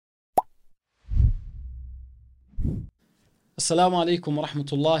Assalamu alaikum wa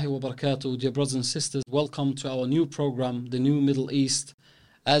rahmatullahi wa barakatuh. Dear brothers and sisters, welcome to our new program, The New Middle East.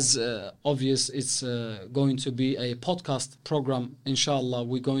 As obvious, it's going to be a podcast program. Inshallah,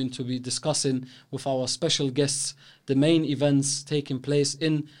 we're going to be discussing with our special guests the main events taking place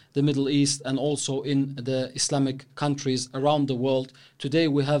in the Middle East and also in the Islamic countries around the world. Today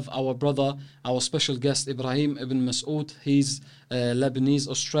we have our brother, our special guest, Ibrahim Bin Mas'ud. He's Lebanese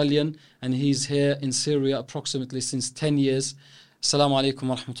Australian and he's here in Syria approximately since 10 years. Assalamu alaikum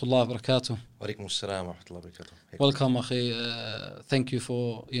wa rahmatullahi wa barakatuh. Wa alaikum assalam wa rahmatullahi wa barakatuh. Welcome, akhi. Thank you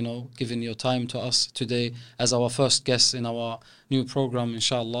for, giving your time to us today as our first guest in our new program,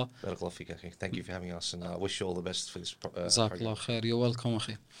 inshallah. Barakallahu feek, akhi. Thank you for having us, and I wish you all the best for this program. Jazakallah khair. You're welcome,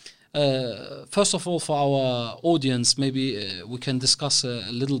 akhi. First of all, for our audience, maybe we can discuss a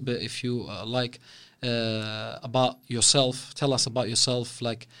little bit, if you like, about yourself. Tell us about yourself,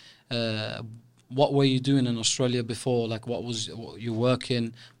 like what were you doing in Australia before? Like, what you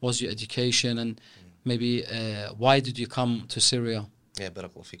working? What was your education? And maybe why did you come to Syria? Yeah,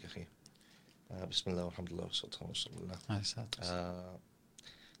 barakallahu feek, akhi. Bismillah, alhamdulillah,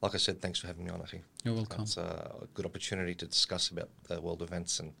 like I said, thanks for having me on, akhi. You're welcome. It's a good opportunity to discuss about the world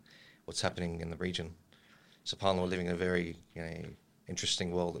events and what's happening in the region. SubhanAllah, we're living in a very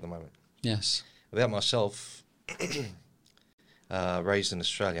interesting world at the moment. Yes. About myself, raised in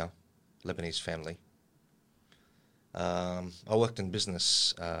Australia, Lebanese family. I worked in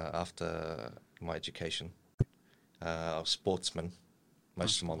business after my education. I was a sportsman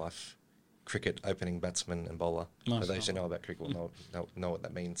most of my life. Cricket, opening batsman and bowler. For those who know about cricket will know what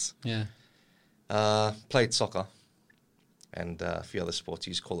that means. Yeah. Played soccer and a few other sports.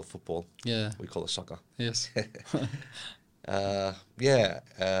 You call it football. Yeah. We call it soccer. Yes. Big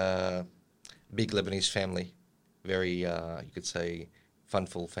Lebanese family. Very, you could say,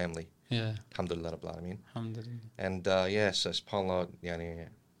 funful family. Yeah. Alhamdulillah Rabbil Alameen. Alhamdulillah. And so subhanAllah,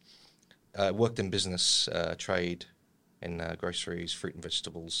 worked in business, trade, in groceries, fruit and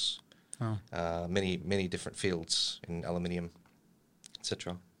vegetables, many different fields in aluminium,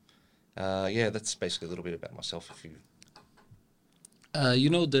 etc. That's basically a little bit about myself. If you,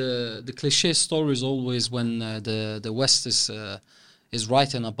 the cliche story is always when the West is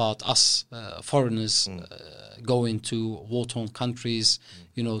writing about us foreigners going to war-torn countries,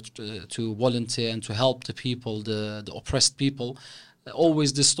 to volunteer and to help the people, the oppressed people.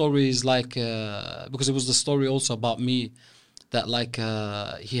 Always the story is like, because it was the story also about me, that like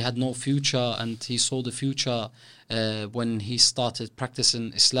he had no future and he saw the future when he started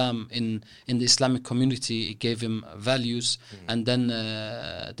practicing Islam in the Islamic community. It gave him values, and then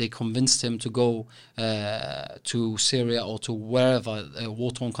they convinced him to go to Syria or to wherever a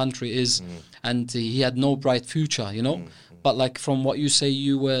war-torn country is, and he had no bright future, But like from what you say,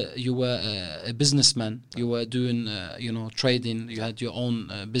 you were a businessman. You were doing trading. You had your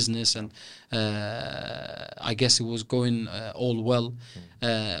own business, and I guess it was going all well.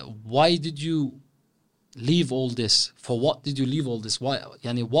 Why did you leave all this? For what did you leave all this? Why?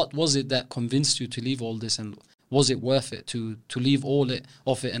 What was it that convinced you to leave all this, and was it worth it to leave all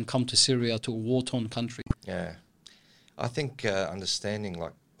of it and come to Syria, to a war-torn country? Yeah, I think understanding,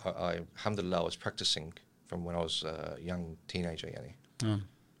 like I alhamdulillah, I was practicing from when I was a young teenager,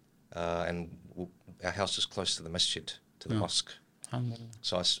 and our house is close to the masjid, to the mosque.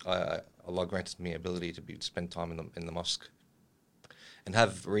 So Allah granted me ability to spend time in the mosque and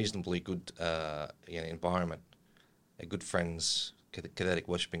have reasonably good environment, good friends, كذلك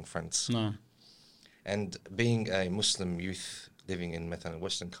worshipping friends. And being a Muslim youth living in a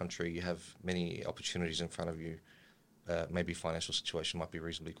Western country, you have many opportunities in front of you. Maybe financial situation might be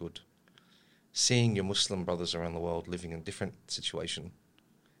reasonably good. Seeing your Muslim brothers around the world living in a different situation,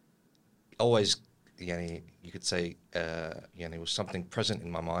 always, you could say, it was something present in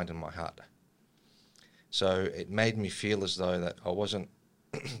my mind and my heart. So it made me feel as though that I wasn't,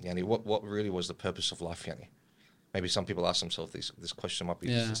 what really was the purpose of life, Maybe some people ask themselves this question, might be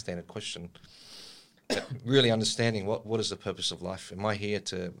a standard question. But really understanding what is the purpose of life? Am I here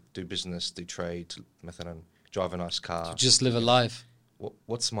to do business, do trade, drive a nice car? To just live a life.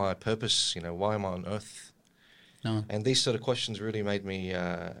 What's my purpose? Why am I on earth? And these sort of questions really made me,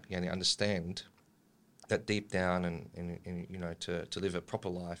 understand that deep down, and to live a proper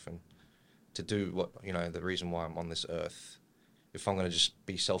life and to do what the reason why I'm on this earth. If I'm going to just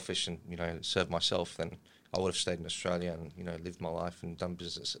be selfish and serve myself, then I would have stayed in Australia and lived my life and done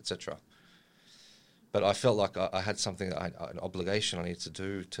business, etc. But I felt like I had something, an obligation I needed to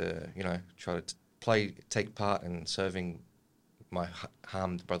do to try to take part in serving my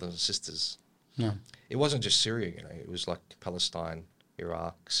harmed brothers and sisters. It wasn't just Syria, it was like Palestine,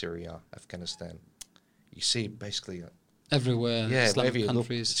 Iraq, Syria, Afghanistan. You see basically everywhere, Islamic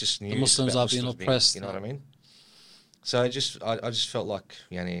countries, look, just the Muslims are being oppressed. You know what I mean? So I just felt like,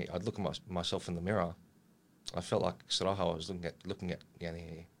 I'd look at myself in the mirror. I felt like Saraha, I was looking at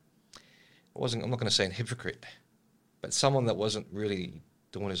I'm not going to say a hypocrite, but someone that wasn't really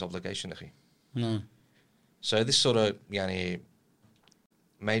doing his obligation. No. So this sort of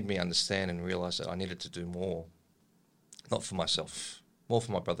made me understand and realize that I needed to do more, not for myself, more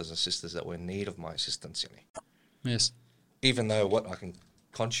for my brothers and sisters that were in need of my assistance. Yes. Even though what I can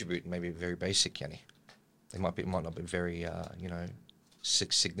contribute may be very basic, it might not be very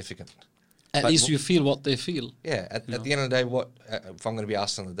significant. At least you feel what they feel. Yeah. At the end of the day, if I'm going to be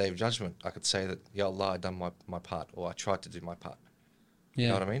asked on the Day of Judgment, I could say that, Ya Allah, I done my part, or I tried to do my part. Yeah. You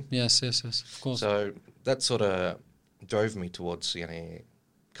know what I mean? Yes, of course. So that sort of drove me towards,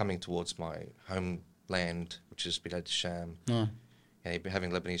 coming towards my homeland, which is Bilad Sham. No.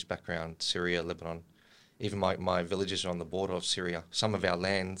 Having Lebanese background, Syria, Lebanon. Even my villages are on the border of Syria. Some of our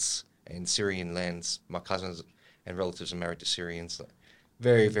lands and Syrian lands, my cousins and relatives are married to Syrians.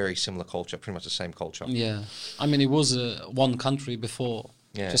 Very, very similar culture, pretty much the same culture. Yeah. I mean, it was one country before,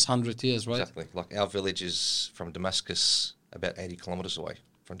 just 100 years, right? Exactly. Like our village is from Damascus, about 80 kilometers away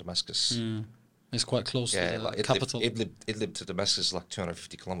from Damascus. It's quite close to the capital. Idlib to Damascus is like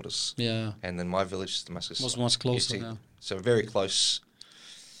 250 kilometers. Yeah. And then my village to Damascus was much closer. Yeah. So very close.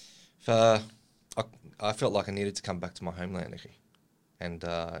 I felt like I needed to come back to my homeland, and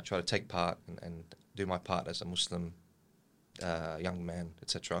try to take part and do my part as a Muslim young man,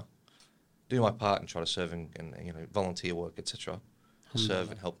 etc. Do my part and try to serve and volunteer work, etc. Serve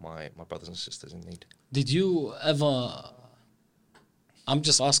and help my brothers and sisters in need. Did you ever? I'm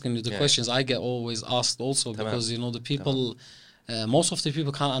just asking you the questions I get always asked also, because the people, most of the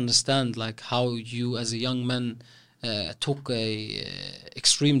people can't understand like how you as a young man took a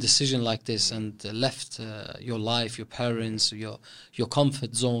extreme decision like this and left your life, your parents, your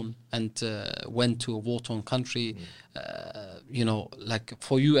comfort zone, and went to a war-torn country. Like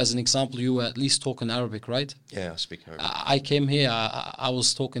for you as an example, you were at least talking Arabic, right? Yeah, I speak Arabic. I came here, I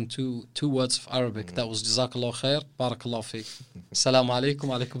was talking two words of Arabic. That was Jazakallah khair, Barakallah fiqh, Assalamu alaikum,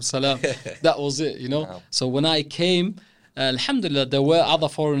 alaikum salam. That was it, Wow. So when I came, Alhamdulillah, there were other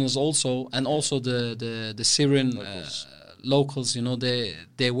foreigners also, and also the Syrian locals.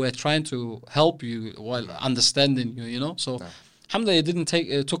 They were trying to help you while understanding you. So, Alhamdulillah,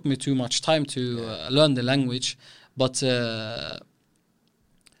 it took me too much time to learn the language. But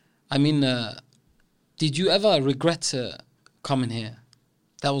did you ever regret coming here?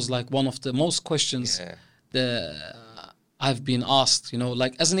 That was like one of the most questions that I've been asked.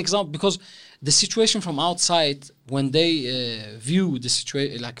 Like as an example, because the situation from outside, when they view the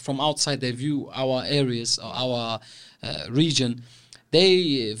situation, like from outside, they view our areas or our region,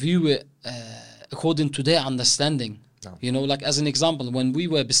 they view it according to their understanding. No. Like as an example, when we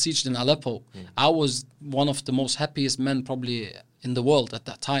were besieged in Aleppo, I was one of the most happiest men probably in the world at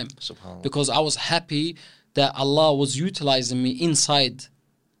that time. Because I was happy that Allah was utilizing me inside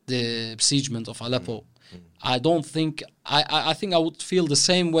the besiegement of Aleppo. I don't think, I think I would feel the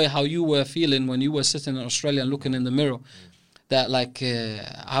same way how you were feeling when you were sitting in Australia and looking in the mirror. That like,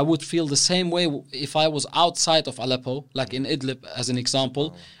 I would feel the same way if I was outside of Aleppo, like in Idlib as an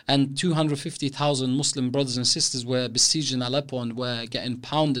example, and 250,000 Muslim brothers and sisters were besieged in Aleppo and were getting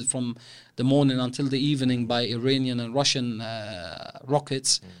pounded from the morning until the evening by Iranian and Russian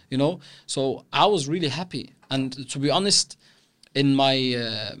rockets, So I was really happy. And to be honest, in my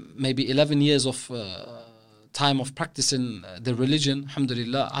maybe 11 years of time of practicing the religion,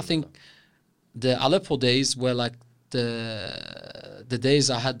 alhamdulillah, I think the Aleppo days were like the days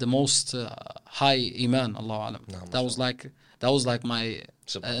I had the most high iman, Allahu alam. That was like my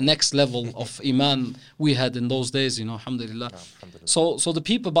next level of iman we had in those days, alhamdulillah. So the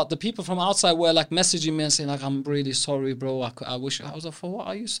people from outside were like messaging me and saying like, I'm really sorry, bro. I wish. I was like, for what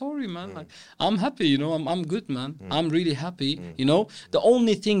are you sorry, man? Like, I'm happy, I'm good, man. I'm really happy, The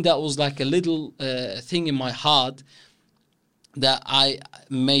only thing that was like a little thing in my heart that I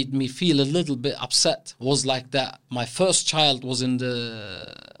made me feel a little bit upset was like that my first child was in the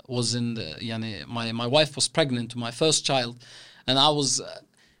my wife was pregnant to my first child, and I was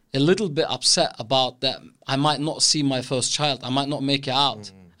a little bit upset about that. I might not see my first child, I might not make it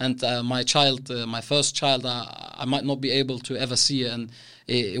out, and my first child, I might not be able to ever see it, and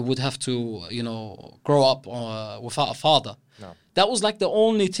it would have to grow up without a father. That was like the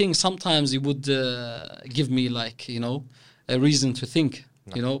only thing sometimes it would give me like a reason to think,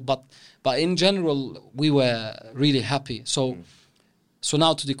 but in general we were really happy. So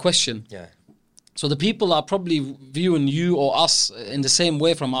now to the question. So the people are probably viewing you or us in the same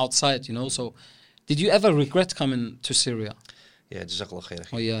way from outside, So Did you ever regret coming to Syria? Yeah, Jazakallah khair.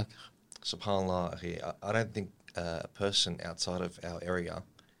 Oh yeah. SubhanAllah, I don't think a person outside of our area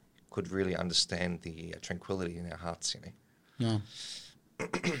could really understand the tranquility in our hearts, No.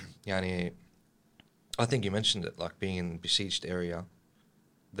 Yani, I think you mentioned it, like being in a besieged area,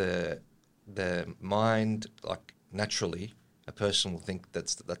 the mind, like naturally, a person will think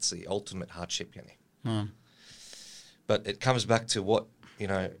that's the ultimate hardship, No. But it comes back to what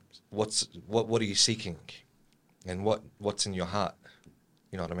are you seeking, and what's in your heart,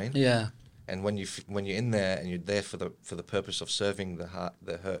 you know what I mean? Yeah. And when you're in there and you're there for the purpose of serving the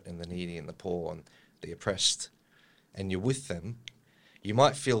hurt and the needy and the poor and the oppressed, and you're with them, you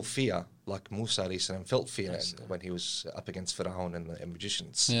might feel fear, like Musa alayhi salam felt fear when he was up against Fir'aun and the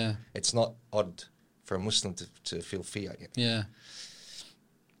magicians. Yeah. It's not odd for a Muslim to feel fear. Yeah.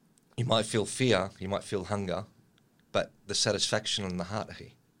 You might feel fear, you might feel hunger, but the satisfaction in the heart,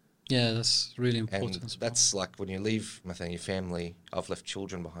 Yeah, that's really important. and that's like when you leave, your family. I've left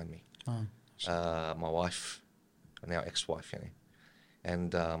children behind me. My wife, now ex-wife,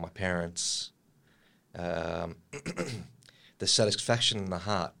 and my parents. The satisfaction in the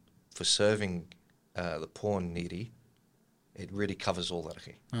heart for serving the poor and needy, it really covers all that.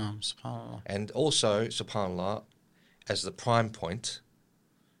 SubhanAllah. And also, SubhanAllah, as the prime point,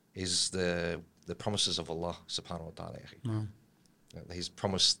 is the promises of Allah Subhanahu wa Ta'ala. He's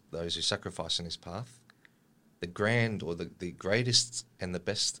promised those who sacrifice in His path the grand or the greatest and the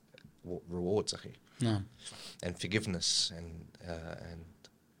best rewards, and forgiveness, and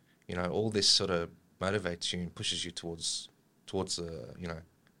all this sort of motivates you and pushes you towards your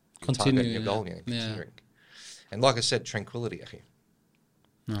target, your goal, continuing. And like I said, tranquility,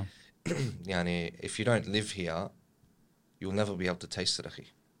 No. if you don't live here, you'll never be able to taste it,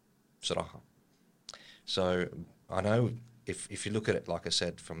 Saraha. So I know if you look at it, like I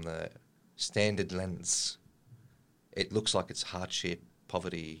said, from the standard lens, it looks like it's hardship,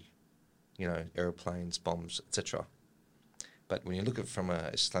 poverty, airplanes, bombs, etc. But when you look at it from a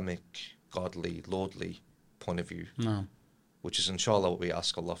Islamic, godly, lordly point of view, which is inshallah what we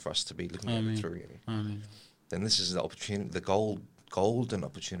ask Allah for us to be looking at it through, then this is the opportunity, the golden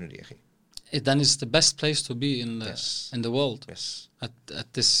opportunity. Then it's the best place to be in the world. Yes.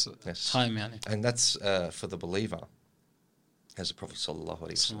 At this time, And that's for the believer, as the Prophet sallallahu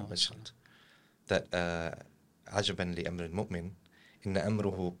alaihi wasallam mentioned, that عجبا لأمر المؤمن إن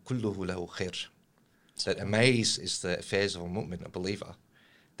أمره كله له خير. That amaze is the affairs of a mu'min, a believer,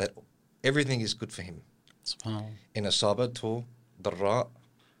 that everything is good for him. إن أصابته ضراء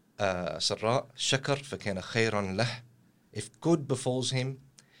سراء شكر فكان خيرا له. If good befalls him,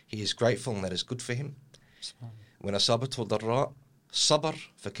 he is grateful and that is good for him. When أصابته ضراء صبر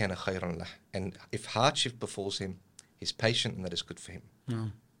فكان خيرا له. And if hardship befalls him, he's patient and that is good for him.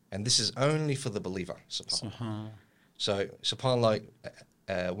 And this is only for the believer. SubhanAllah. So, SubhanAllah,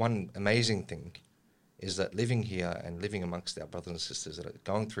 one amazing thing is that living here and living amongst our brothers and sisters that are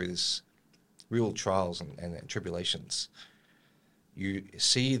going through this real trials and tribulations, you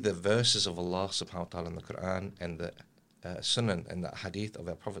see the verses of Allah subhanahu wa ta'ala in the Quran and the Sunnah and the Hadith of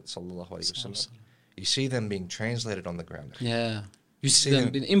our Prophet sallallahu alaihi wasallam. You see them being translated on the ground. Yeah. You see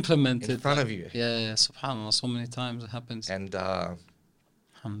them being implemented in front of you. Yeah, SubhanAllah, so many times it happens. And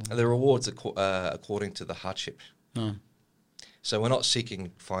the rewards according to the hardship. So we're not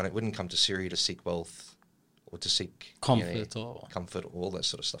seeking we wouldn't come to Syria to seek wealth or to seek comfort or all that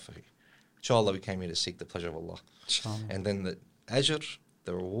sort of stuff. Inshallah, we came here to seek the pleasure of Allah. Inshallah. And then the ajr,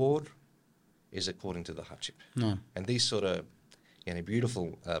 the reward, is according to the hardship. And these sort of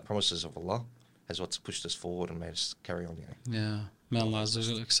beautiful promises of Allah is what's pushed us forward and made us carry on. Yeah. May Allah Azza wa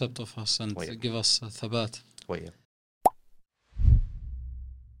Jal accept of us and give us thabat.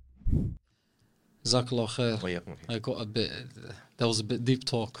 Jazakallah khair. I got a bit, that was a bit deep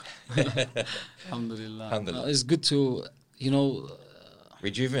talk. Alhamdulillah. It's good to,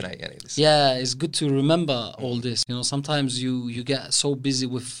 rejuvenate this. Yeah, it's good to remember all this. Sometimes you get so busy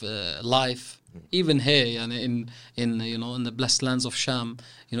with life, even here in the blessed lands of Sham,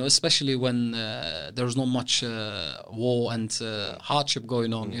 especially when there's not much war and hardship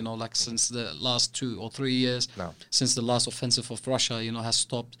going on, like since the last 2 or 3 years, since the last offensive of Russia, has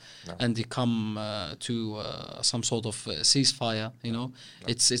stopped and they come to some sort of ceasefire,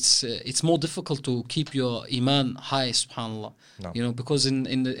 it's more difficult to keep your iman high, subhanallah, because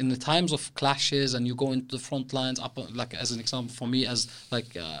in the times of clashes and you go into the front lines, like as an example for me, as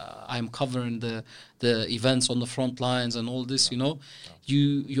like I'm covering the events on the front lines and all this,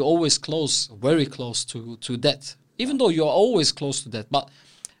 you're always very close to death, even though you're always close to death. But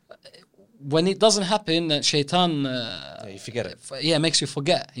when it doesn't happen, shaitan you forget it. Makes you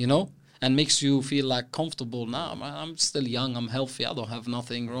forget, and makes you feel like comfortable. Now I'm still young, I'm healthy, I don't have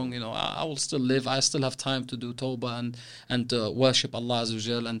nothing wrong, I will still live, I still have time to do tawbah and worship Allah Azza wa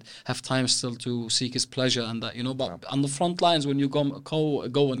Jal, and have time still to seek His pleasure and that, but on the front lines, when you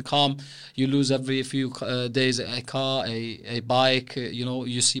go and come, you lose every few days a car, a bike,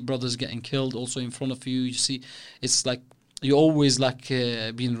 you see brothers getting killed also in front of you. You see, it's like you always like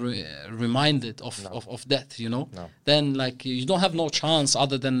being reminded of death, Then like you don't have no chance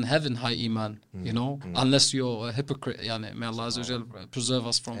other than having high iman, unless you're a hypocrite. May Allah Azza wa Jal preserve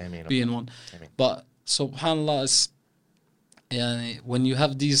us from being one. But subhanallah, it's, when you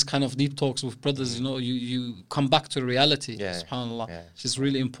have these kind of deep talks with brothers, you come back to reality. Subhanallah, which is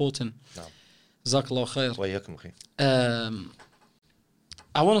really important. Jazakallah khair.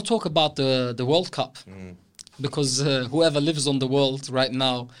 I want to talk about the World Cup. Because whoever lives on the world right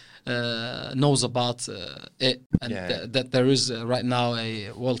now knows about it, and that there is right now a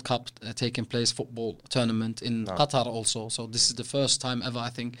World Cup taking place, football tournament in Qatar also. So this is the first time ever, I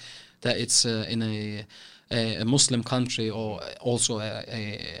think, that it's in a Muslim country, or also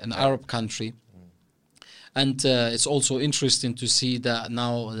an Arab country. And it's also interesting to see that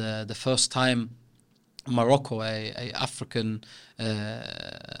now the first time Morocco, a African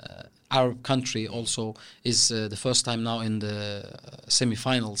Arab country, also is the first time now in the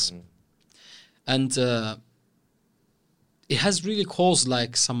semi-finals. And it has really caused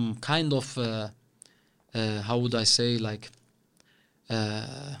like some kind of how would I say, like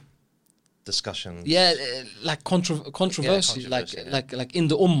discussion, like controversy, like in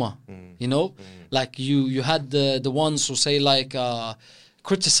the ummah, like you had the ones who say like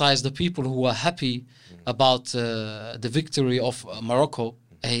criticize the people who are happy about the victory of Morocco,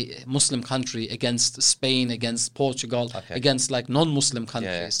 a Muslim country, against Spain, against Portugal, against like non-Muslim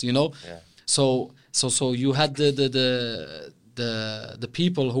countries, So you had the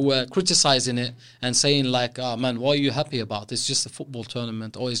people who were criticizing it and saying like, oh man, what are you happy about? It's just a football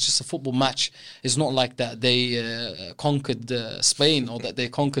tournament, or it's just a football match. It's not like that they conquered Spain, or that they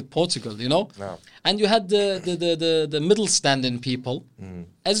conquered Portugal, No. And you had the middle standing people,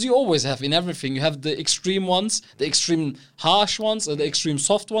 as you always have in everything. You have the extreme ones, the extreme harsh ones, or the extreme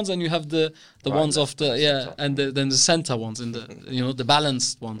soft ones, and you have the ones of the and then the center ones, and the the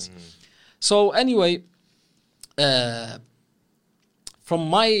balanced ones. So anyway, from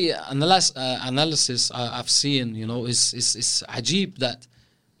my analysis, I've seen, it's ajib that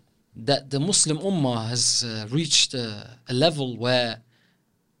the Muslim Ummah has reached a level where,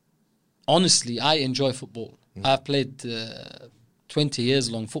 honestly, I enjoy football. I've played 20 years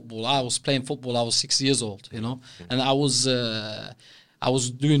long football. I was playing football, I was 6 years old, and I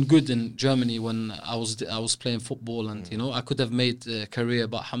was doing good in Germany when I was playing football, and I could have made a career,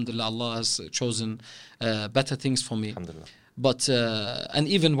 but alhamdulillah, Allah has chosen better things for me. Alhamdulillah. But and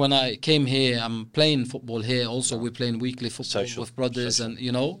even when I came here, I'm playing football here also. We're playing weekly football with brothers, and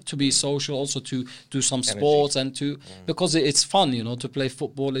to be social, also to do some sports, and to because it's fun, to play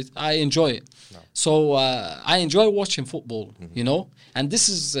football. I enjoy it. So I enjoy watching football, and this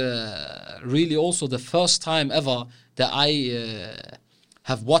is really also the first time ever that I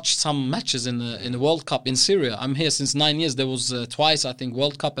have watched some matches in the World Cup in Syria. I'm here since 9 years. There was twice, I think,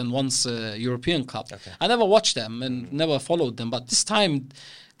 World Cup and once European Cup. I never watched them and never followed them. But this time,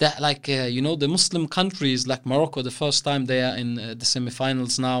 that like the Muslim countries like Morocco, the first time they are in the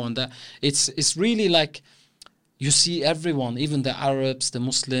semi-finals now, and it's really like you see everyone, even the Arabs, the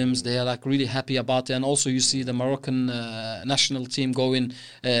Muslims, they are like really happy about it. And also you see the Moroccan national team going,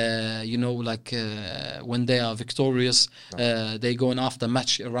 when they are victorious, they go after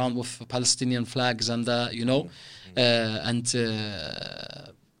match around with Palestinian flags, and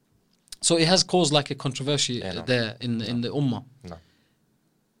so it has caused like a controversy there in the Ummah.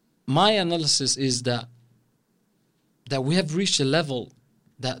 My analysis is that we have reached a level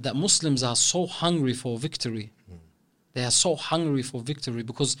that Muslims are so hungry for victory. They are so hungry for victory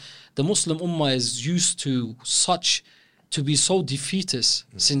because the Muslim Ummah is used to be so defeatist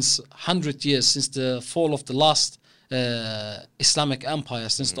since 100 years, since the fall of the last Islamic empire,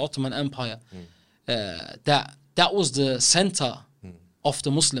 since the Ottoman Empire. That was the center of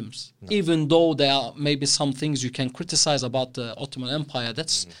the Muslims. Even though there are maybe some things you can criticize about the Ottoman Empire,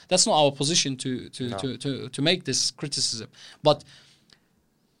 that's not our position to make this criticism. But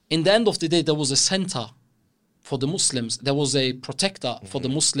in the end of the day, there was a center for the Muslims. There was a protector for the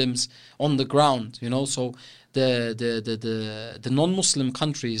Muslims on the ground, So the non-Muslim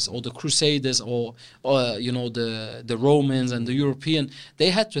countries, or the Crusaders, or the Romans and the European,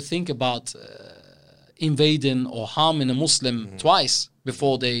 they had to think about invading or harming a Muslim twice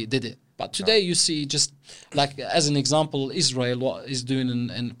before they did it. But today you see just like as an example, Israel, what is doing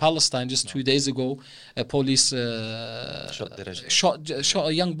in Palestine. Just 2 days ago, a police shot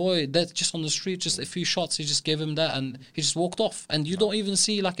a young boy dead just on the street, just a few shots. He just gave him that, and he just walked off. And you don't even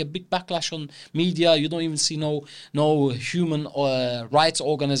see like a big backlash on media. You don't even see no human rights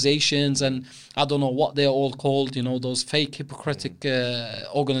organizations, and I don't know what they're all called. You know, those fake hypocritic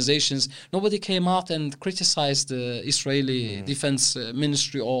organizations. Nobody came out and criticized the Israeli Defense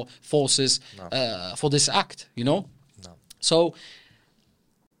Ministry or forces for this act. You know, so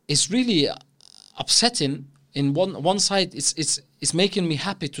it's really upsetting. In one side, it's making me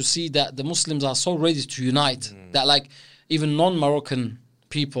happy to see that the Muslims are so ready to unite. That like even non-Moroccan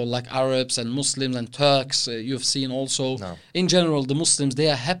people like Arabs and Muslims and Turks, you've seen also. In general, the Muslims, they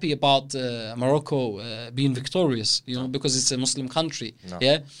are happy about Morocco being victorious, you know, because it's a Muslim country.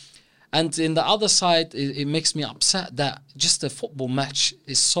 Yeah. And in the other side, it makes me upset that just a football match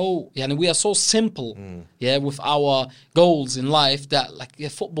is so, and we are so simple, with our goals in life, that like a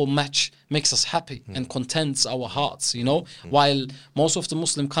football match makes us happy and contents our hearts, you know, while most of the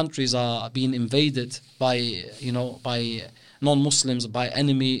Muslim countries are being invaded by non-Muslims, by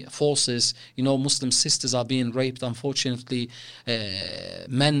enemy forces. You know, Muslim sisters are being raped, unfortunately.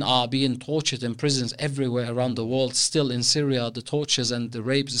 Men are being tortured in prisons everywhere around the world. Still in Syria, the tortures and the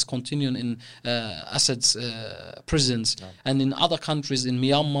rapes is continuing in Assad's prisons. And in other countries, in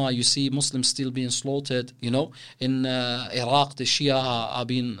Myanmar, you see Muslims still being slaughtered, you know. In Iraq, the Shia are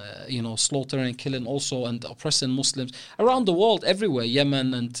being, slaughtering and killing also and oppressing Muslims. Around the world, everywhere,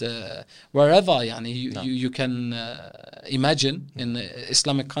 Yemen and wherever, you can imagine in an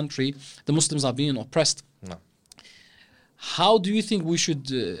Islamic country, the Muslims are being oppressed. How do you think we should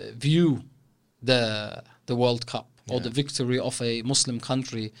view the World Cup or the victory of a Muslim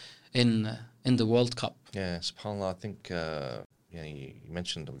country in the World Cup? Yeah, subhanAllah, I think you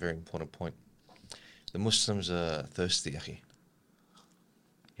mentioned a very important point. The Muslims are thirsty, akhi.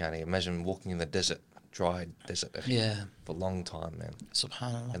 Imagine walking in the desert, dry desert, for a long time, man.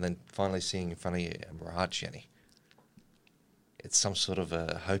 Subhanallah. And then finally seeing in front of you a mirage, it's some sort of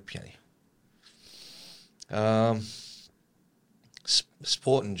a hope,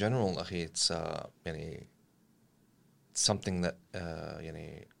 sport in general, it's something that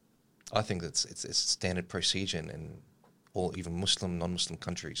I think it's standard procedure in all, even Muslim, non-Muslim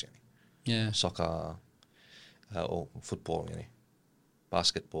countries. Soccer, or football,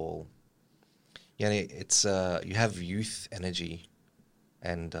 basketball. It's you have youth energy,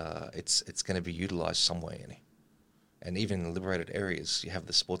 and it's going to be utilized somewhere. And even in liberated areas, you have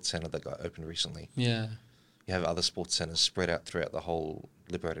the sports center that got opened recently. You have other sports centers spread out throughout the whole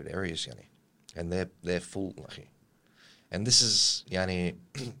liberated areas, and they're full. And this is,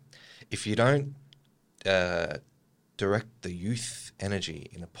 if you don't direct the youth energy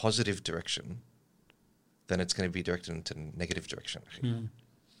in a positive direction, then it's going to be directed into a negative direction.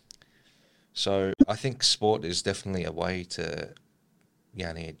 So I think sport is definitely a way to,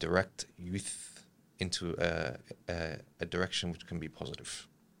 direct youth into a direction which can be positive.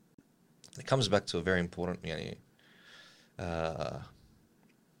 It comes back to a very important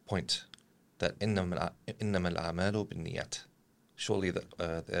point, that إنما الأعمال بالنيات. Surely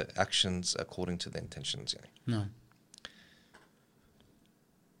the actions according to the intentions.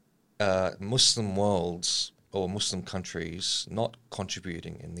 Muslim worlds or Muslim countries not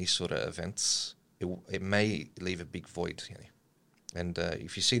contributing in these sort of events, it may leave a big void. And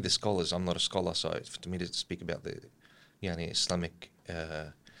if you see the scholars, I'm not a scholar, so for me to speak about the Islamic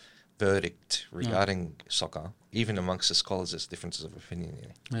verdict regarding soccer, even amongst the scholars, there's differences of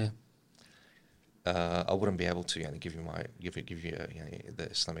opinion. I wouldn't be able to give you the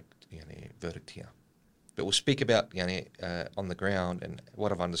Islamic verdict here, but we'll speak about on the ground and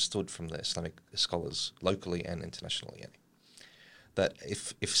what I've understood from the Islamic scholars locally and internationally. That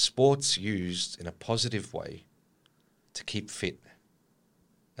if sports used in a positive way to keep fit,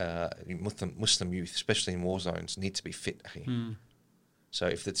 Muslim youth, especially in war zones, need to be fit. So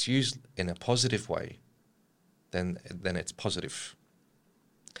if it's used in a positive way, then it's positive.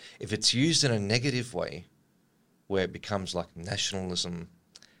 If it's used in a negative way, where it becomes like nationalism,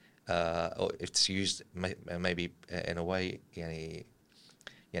 or if it's used maybe in a way,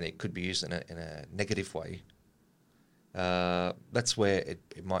 it could be used in a negative way, that's where it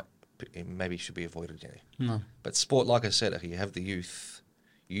maybe should be avoided. But sport, like I said, you have the youth,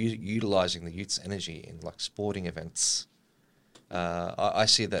 utilizing the youth's energy in like sporting events. I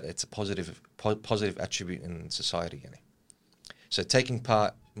see that it's a positive attribute in society. So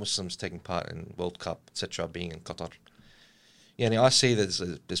Muslims taking part in World Cup, etc., being in Qatar. I see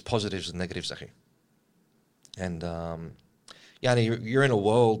there's positives and negatives. And you're in a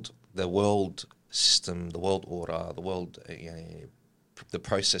world, the world system, the world order, the world, the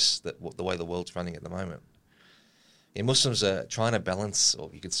process, the way the world's running at the moment. Muslims are trying to balance,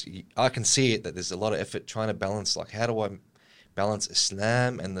 or I can see it, that there's a lot of effort trying to balance, like, how do I balance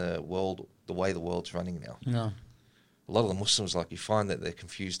Islam and the way the world's running now? No. A lot of the Muslims, like, you find that they're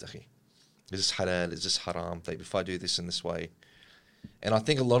confused, akhi. Is this halal? Is this haram? If I do this in this way. And I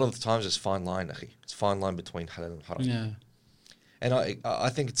think a lot of the times it's fine line, akhi. It's fine line between halal and haram. Yeah. And I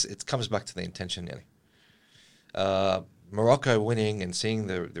think it comes back to the intention, yani. Morocco winning and seeing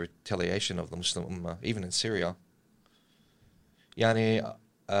the retaliation of the Muslim Ummah, even in Syria, yani,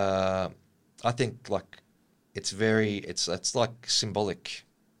 I think, like, it's like symbolic.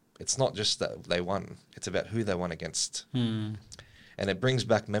 It's not just that they won; it's about who they won against, and it brings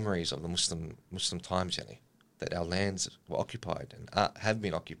back memories of the Muslim times, yani, that our lands were occupied and have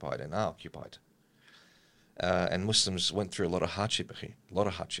been occupied and are occupied, and Muslims went through a lot of hardship, a lot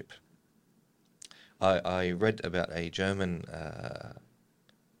of hardship. I read about a German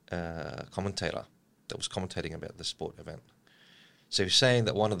commentator that was commentating about the sport event. So he's saying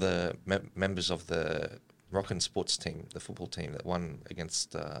that one of the members of the Moroccan sports team, the football team that won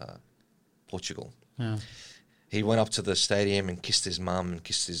against Portugal, he went up to the stadium and kissed his mum and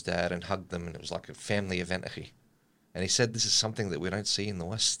kissed his dad and hugged them, and it was like a family event. And he said this is something that we don't see in the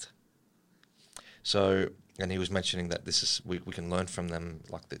West. So, and he was mentioning that this is we can learn from them,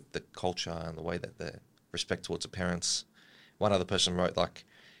 like the culture and the way that the respect towards the parents. One other person wrote, like,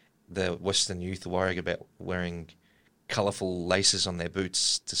 the Western youth are worrying about wearing colourful laces on their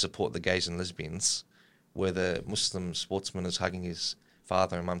boots to support the gays and lesbians, where the Muslim sportsman is hugging his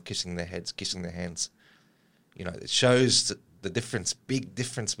father and mum, kissing their heads, kissing their hands. You know, it shows the difference, big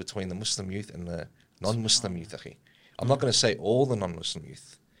difference between the Muslim youth and the non-Muslim youth, akhi. I'm not going to say all the non-Muslim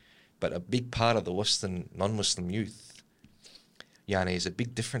youth, but a big part of the Western non-Muslim youth, yani, is a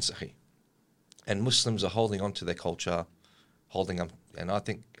big difference, akhi. And Muslims are holding on to their culture, and I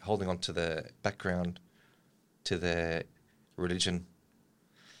think holding on to their background, to their religion.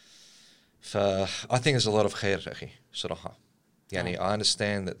 I think there's a lot of khair, akhi, suraha. Yani, I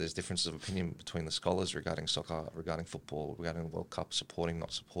understand that there's differences of opinion between the scholars regarding soccer, regarding football, regarding the World Cup, supporting,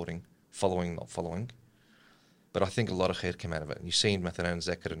 not supporting, following, not following. But I think a lot of khair came out of it. And you've seen Mathalan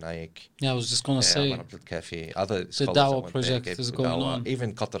Zakir Naik. Yeah, I was just going to say. Other the scholars Dawah project is going on.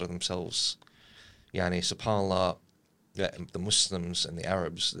 Even Qatar themselves. Yani, subhanAllah, the Muslims and the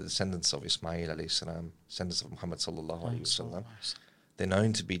Arabs, the descendants of Ismail alayhi salam, descendants of Muhammad sallallahu alayhi wasallam, they're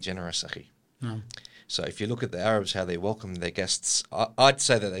known to be generous, akhi. No. So if you look at the Arabs, how they welcome their guests, I'd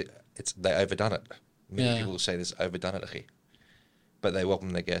say that they overdone it. Many people will say this overdone it, akhi. But they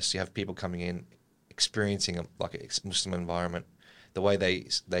welcome their guests. You have people coming in, experiencing a Muslim environment. The way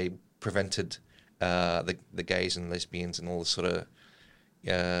they prevented the gays and lesbians and all the sort of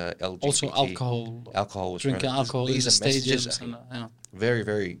LGBT. Also alcohol was drinking alcohol in the stadiums. Very,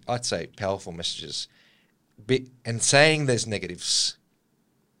 very, I'd say, powerful messages. And saying there's negatives.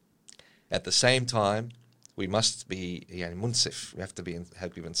 At the same time, we must be munsif. We have to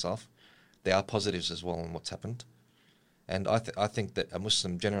have given self. There are positives as well in what's happened. And I think that a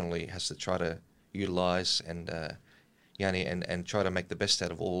Muslim generally has to try to utilize and try to make the best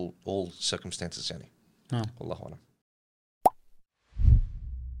out of all circumstances. Wallahu alam.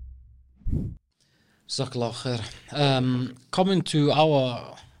 Jazakallah khair. Coming to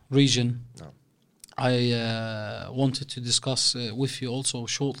our region, I wanted to discuss with you also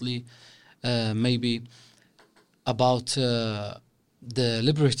shortly, maybe about the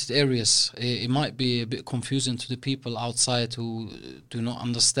liberated areas. It might be a bit confusing to the people outside who do not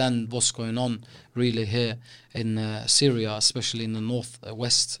understand what's going on really here in Syria, especially in the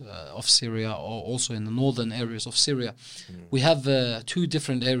northwest of Syria, or also in the northern areas of Syria. We have two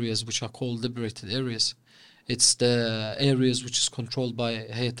different areas which are called liberated areas. It's the areas which is controlled by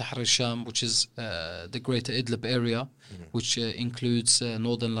Hayat Tahrir al-Sham, which is the Greater Idlib area, which includes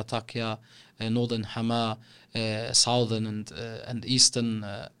northern Latakia, northern Hama, southern and eastern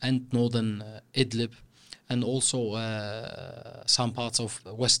and northern Idlib, and also some parts of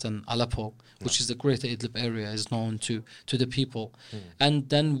western Aleppo, which is the Greater Idlib area, is known to the people. And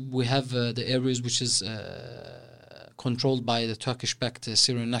then we have the areas which is controlled by the Turkish-backed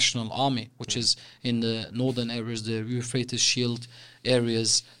Syrian National Army, which is in the northern areas, the Euphrates Shield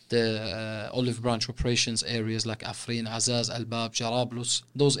areas, the Olive Branch operations areas like Afrin, Azaz, Al-Bab, Jarablus,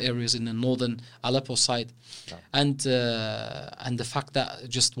 those areas in the northern Aleppo side. And the fact that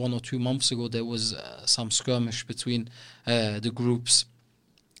just 1 or 2 months ago there was some skirmish between the groups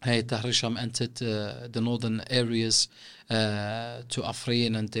Tahrir Sham entered the northern areas to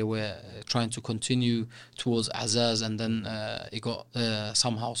Afrin, and they were trying to continue towards Azaz, and then it got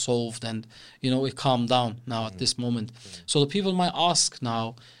somehow solved, and it calmed down now at this moment. So the people might ask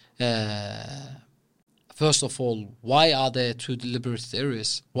now, first of all, why are there two liberated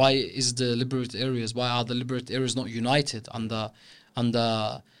areas? Why are the liberated areas not united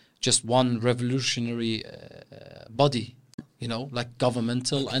under just one revolutionary body? Like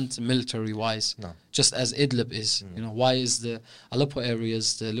governmental and military-wise, No. just as Idlib is. Why is the Aleppo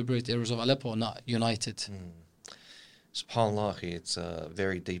areas, the liberated areas of Aleppo, not united? SubhanAllah, it's a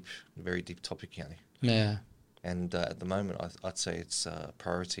very deep topic, Yani. Yeah. And at the moment, I'd say it's a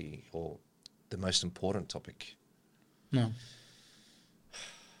priority or the most important topic. No.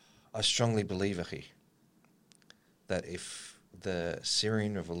 I strongly believe, Akhi, that if the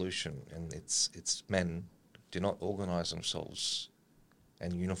Syrian Revolution and its men do not organize themselves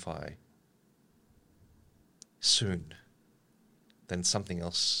and unify soon, then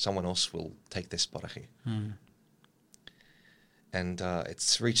someone else will take their spot, Akhi. And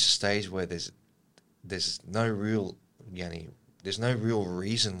it's reached a stage where there's no real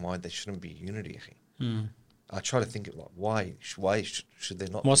reason why there shouldn't be unity, Akhi. I try to think of why should there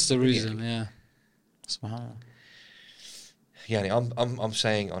not? What's be the unity, reason? Akhi? Yeah. SubhanAllah. Yani, I'm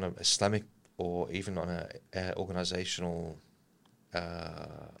saying on an Islamic or even on a organizational,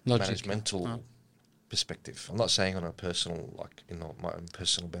 managemental perspective. I'm not saying on a personal, my own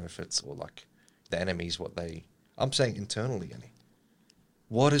personal benefits or the enemies, I'm saying internally, Yani.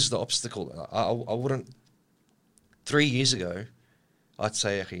 What is the obstacle? I wouldn't, 3 years ago, I'd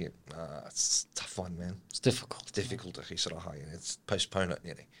say, it's a tough one, man. It's difficult. It's difficult, it's postpone it,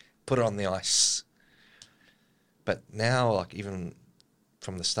 Yani. Put it on the ice. But now, even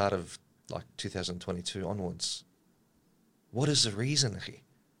from the start of 2022 onwards, what is the reason, Akhi?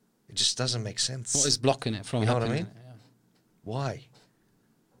 It just doesn't make sense. What is blocking it from happening? happening? You know what I mean? Yeah. Why?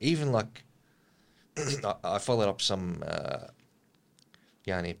 Even I followed up some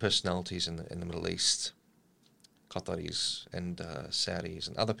personalities in the Middle East, Qataris and Saudis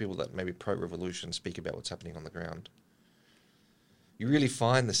and other people that maybe pro-revolution speak about what's happening on the ground. You really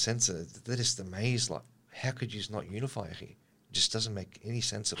find the sense of they're just amazed, how could you not unify, Akhi? It just doesn't make any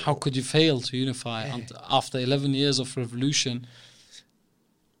sense at all. How could you fail to unify after 11 years of revolution?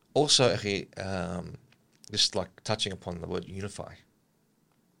 Also, Akhi, just touching upon the word unify,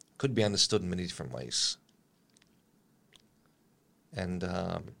 could be understood in many different ways. And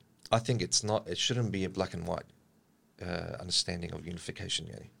I think it shouldn't be a black and white understanding of unification,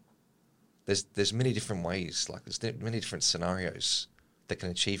 Yani. There's many different ways, there's many different scenarios that can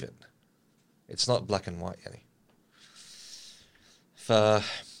achieve it. It's not black and white, Yani. For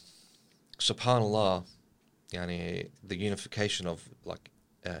SubhanAllah, Yani, the unification of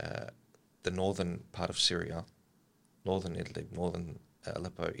the northern part of Syria, northern Idlib, northern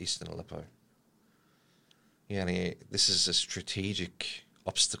Aleppo, eastern Aleppo, Yani, this is a strategic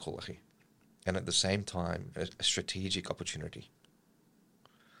obstacle, Akhi, and at the same time a strategic opportunity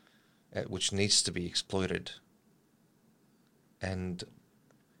which needs to be exploited. And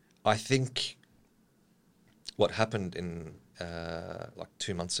I think what happened in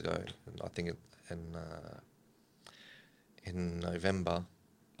 2 months ago, I think in November,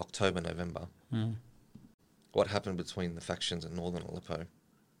 October-November, what happened between the factions in northern Aleppo,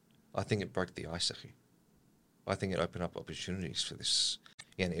 I think it broke the ice, Akhi. I think it opened up opportunities for this.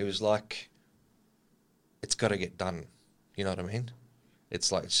 And it was it's got to get done. You know what I mean?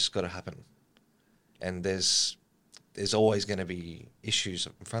 It's it's just got to happen. And there's always going to be issues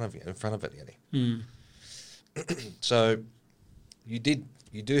in front of it, Yani. So you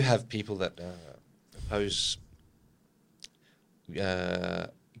do have people that oppose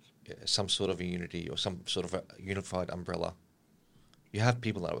some sort of a unity or some sort of a unified umbrella. You have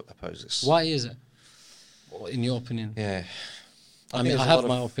people that oppose this. Why is it, in your opinion? Yeah, I mean, I have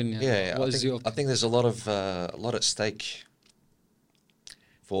my opinion. Yeah, What is your opinion? I think there's a lot at stake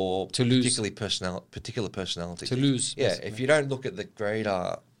for To lose. particular personality. To lose. Yeah, basically. if you don't look at the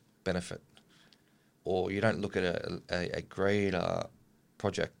greater benefit, or you don't look at a greater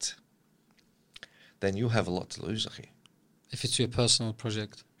project, then you'll have a lot to lose, Akhi. If it's your personal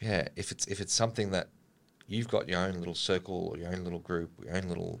project. Yeah, if it's something that you've got your own little circle or your own little group, your own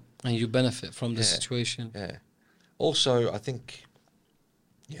little... And you benefit from the situation. Yeah. Also, I think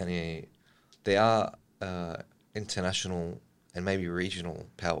there are international and maybe regional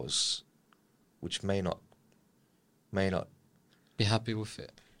powers which may not be happy with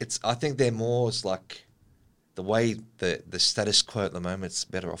it. I think they're more the way the status quo at the moment is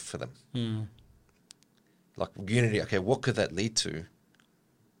better off for them. Unity, okay, what could that lead to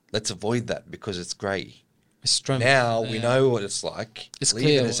let's avoid that because it's grey. It's strength. Now we know what it's like. It's Leave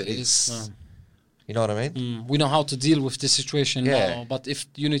clear it as it is. You know what I mean? We know how to deal with this situation now. But if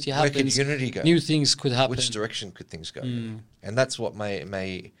unity happens, where could unity go? New things could happen. Which direction could things go? And that's what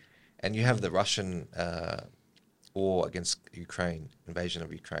may. And you have the Russian war against Ukraine, invasion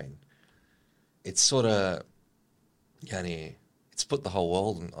of Ukraine. It's sort of, it's put the whole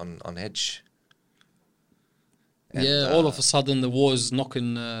world on edge. And, all of a sudden the war is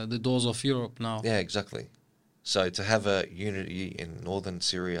knocking the doors of Europe now. Yeah, exactly. So to have a unity in northern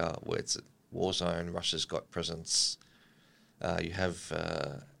Syria where it's a war zone, Russia's got presence, you have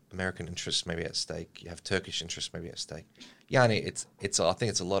American interests maybe at stake, you have Turkish interests maybe at stake. It's I think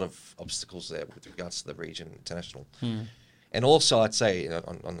it's a lot of obstacles there with regards to the region, international. And also I'd say,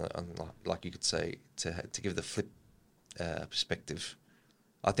 on like you could say, to give the flip perspective,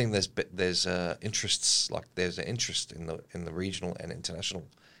 I think there's interests, like there's an interest in the regional and international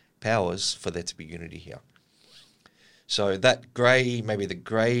powers for there to be unity here. So that maybe the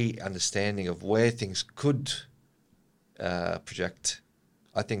grey understanding of where things could project,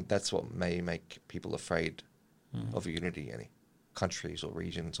 I think that's what may make people afraid of unity, any countries or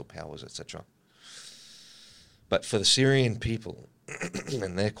regions or powers, etc. But for the Syrian people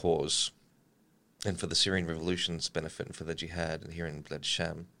and their cause, and for the Syrian Revolution's benefit, and for the jihad and here in Bled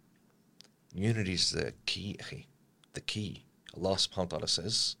Sham, unity is the key, akhi. The key. Allah subhanahu wa ta'ala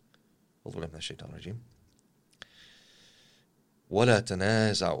says, وَلَا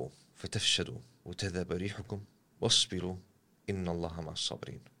تَنَازَعُوا فَتَفْشَلُوا وَتَذْهَبَ رِيحُكُمْ وَاصْبِرُوا إِنَّ اللَّهَ مَعَ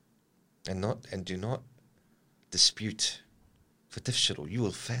الصَّابِرِينَ. And do not dispute. فَتَفْشَلُوا, you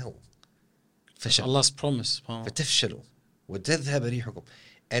will fail. That's Allah's promise. فَتَفْشَلُوا وَتَذْهَبَ رِيحُكُمْ.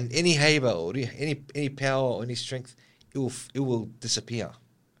 And any hayba or any power or any strength, it will disappear.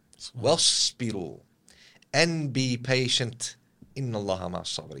 وَاصْبِرُوا, and be patient. إِنَّ اللَّهَ مَعَ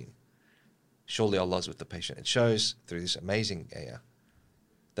الصَّابِرِينَ. Surely Allah is with the patient. It shows through this amazing ayah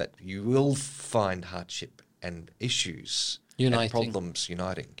that you will find hardship and issues and problems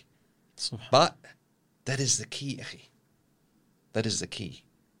uniting. But that is the key, akhi. That is the key.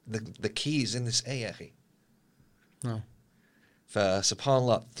 The key is in this ayah, akhi. No. For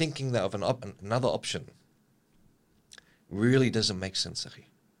subhanAllah, thinking that of another option really doesn't make sense, akhi.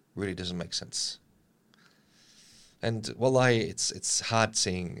 Really doesn't make sense. And wallahi, it's hard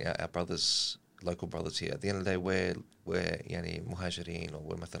seeing our brothers, local brothers here. At the end of the day, we're muhajirin, or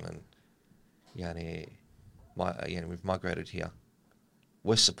we're mathalan, we've migrated here.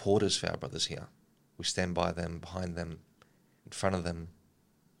 We're supporters for our brothers here. We stand by them, behind them, in front of them,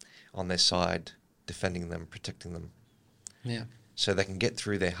 on their side, defending them, protecting them. Yeah. So they can get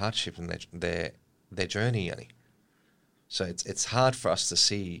through their hardship and their journey. So it's hard for us to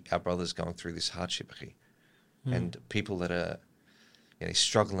see our brothers going through this hardship, and people that are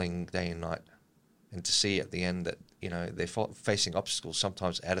struggling day and night, and to see at the end that they're facing obstacles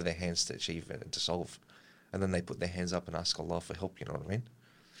sometimes out of their hands to achieve it and to solve, and then they put their hands up and ask Allah for help. You know what I mean?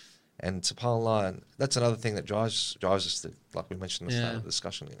 And subhanAllah, and that's another thing that drives us to, like we mentioned at the start of the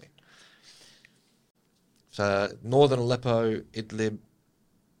discussion. So northern Aleppo, Idlib,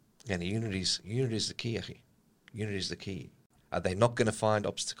 unity is the key, akhi. Unity is the key. Are they not going to find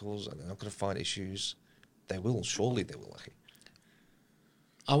obstacles? Are they not going to find issues? They will. Surely they will, akhi.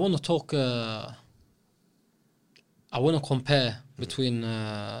 I want to talk. I want to compare between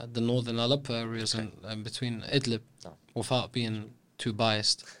the northern Aleppo areas and between Idlib, without being too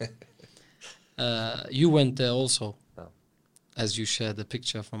biased. You went there also, as you shared the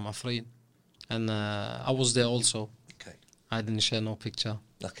picture from Afrin, and I was there also. Okay. I didn't share no picture.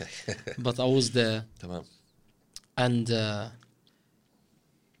 Okay. But I was there. Tamam. And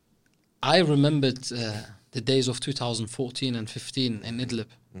I remembered the days of 2014 and 15 in Idlib.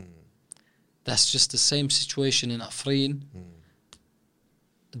 That's just the same situation in Afrin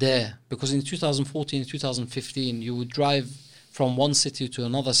there. Because in 2014, 2015, you would drive from one city to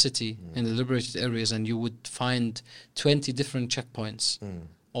another city in the liberated areas, and you would find 20 different checkpoints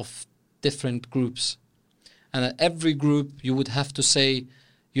of different groups. And at every group, you would have to say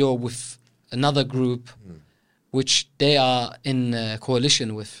you're with another group which they are in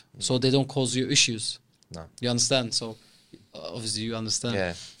coalition with, so they don't cause you issues. No. You understand? So obviously you understand.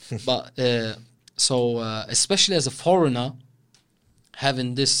 Yeah. But especially as a foreigner,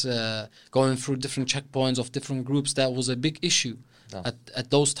 having this going through different checkpoints of different groups, that was a big issue at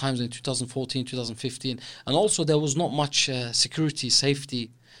those times in 2014, 2015. And also there was not much security,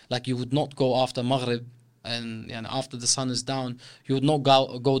 safety. Like you would not go after Maghrib and after the sun is down, you would not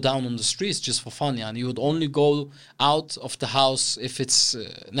go down on the streets just for fun. You would only go out of the house if it's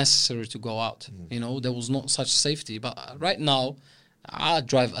necessary to go out. There was not such safety. But right now, I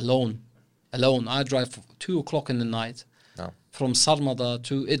drive alone. I drive 2 o'clock in the night from Sarmada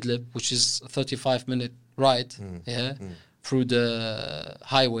to Idlib, which is a 35-minute ride, through the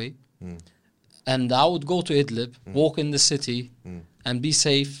highway. And I would go to Idlib, walk in the city, and be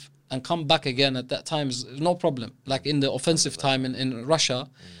safe, and come back again. At that time, no problem. Like in the offensive time in Russia,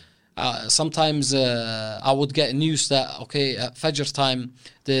 sometimes I would get news that, okay, at Fajr time,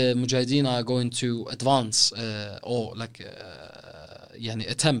 the Mujahideen are going to advance, or like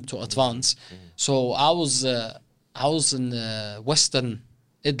attempt to advance. So I was in the western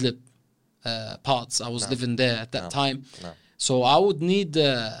Idlib parts. I was living there at that time. So I would need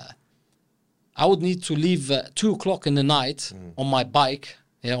to leave 2 o'clock in the night on my bike,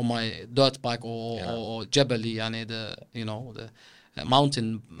 on my dirt bike or Jabali, the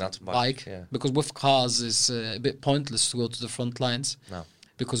mountain bike, because with cars it's a bit pointless to go to the front lines,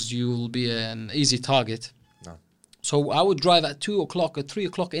 because you will be an easy target. So I would drive at 2 o'clock or 3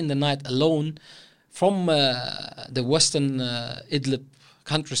 o'clock in the night alone from the western Idlib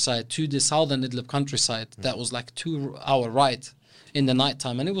countryside to the southern Idlib countryside. That was like 2-hour ride in the night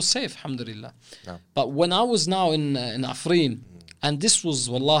time, and it was safe, alhamdulillah. But when I was now in Afrin, and this was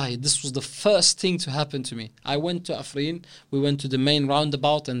the first thing to happen to me. I went to Afrin, we went to the main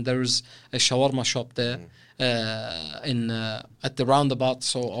roundabout, and there's a shawarma shop there at the roundabout.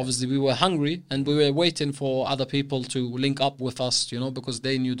 So obviously we were hungry, and we were waiting for other people to link up with us, because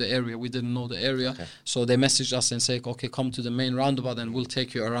they knew the area. We didn't know the area. So they messaged us and said, okay, come to the main roundabout and we'll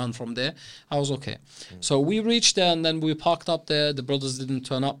take you around from there. I was okay. So we reached there, and then we parked up there. The brothers didn't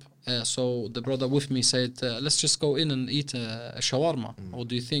turn up. So the brother with me said, let's just go in and eat a shawarma. What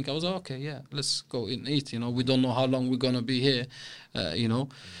do you think? I was like, okay, yeah, let's go in and eat. We don't know how long we're going to be here.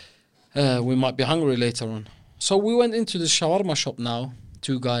 We might be hungry later on. So we went into the shawarma shop now,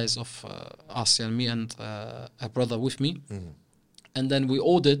 2 guys of us and me and a brother with me. And then we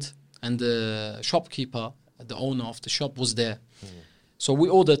ordered, and the shopkeeper, the owner of the shop, was there. So we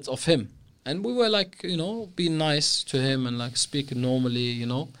ordered of him. And we were like, being nice to him and like speaking normally,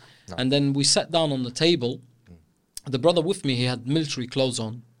 And then we sat down on the table. The brother with me, he had military clothes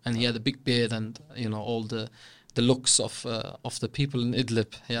on, and he had a big beard and, all the looks of the people in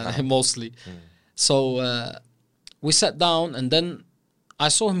Idlib, mostly. So we sat down, and then I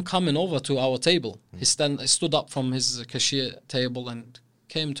saw him coming over to our table. He stood up from his cashier table and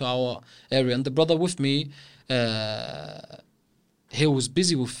came to our area. And the brother with me, he was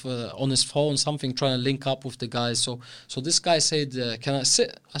busy with on his phone, something, trying to link up with the guys. So this guy said, can I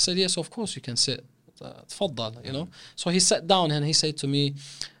sit? I said, yes, of course you can sit. تفضل, So he sat down, and he said to me,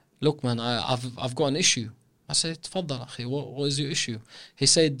 look, man, I've got an issue. I said, تفضل أخي, what is your issue? He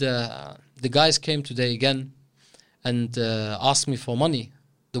said, the guys came today again and asked me for money,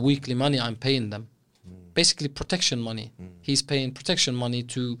 the weekly money I'm paying them. Basically protection money. He's paying protection money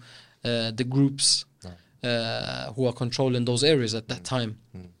to the groups who are controlling those areas at that time.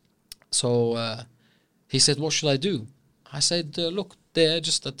 So he said, what should I do? I said, look, there,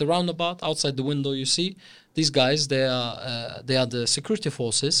 just at the roundabout, outside the window, you see, these guys, they are the security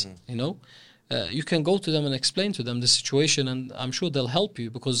forces, You can go to them and explain to them the situation, and I'm sure they'll help you,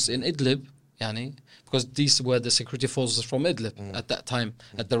 because in Idlib, because these were the security forces from Idlib at that time,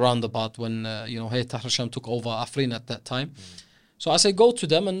 at the roundabout when, Hayat Tahrir Sham took over Afrin at that time. So I say, go to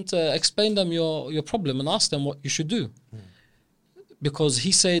them and explain them your problem and ask them what you should do. Because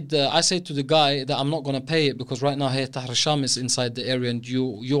he said, I said to the guy that I'm not going to pay it, because right now Hayat Tahrir Sham is inside the area, and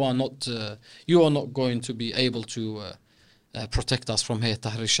you are not going to be able to protect us from Hayat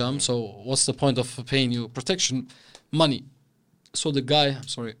Tahrir Sham. So what's the point of paying you protection money? So the guy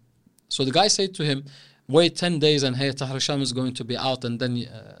said to him, wait 10 days and Hayat Tahrir Sham is going to be out, and then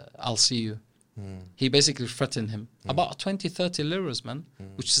I'll see you. He basically threatened him about 20-30 liras, man,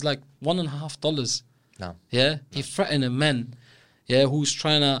 which is like $1.50. He threatened a man, who's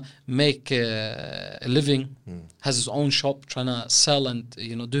trying to make a living, has his own shop, trying to sell and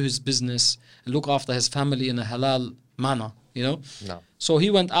do his business, and look after his family in a halal manner, So he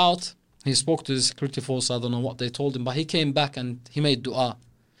went out, he spoke to the security force. I don't know what they told him, but he came back and he made dua.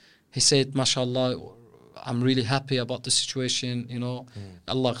 He said, mashallah, I'm really happy about the situation,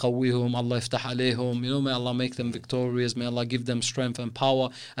 Allah qawwihum, Allah iftah alayhum, may Allah make them victorious, may Allah give them strength and power,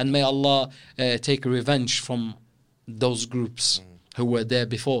 and may Allah take revenge from those groups who were there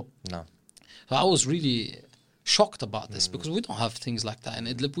before. So I was really shocked about this, because we don't have things like that in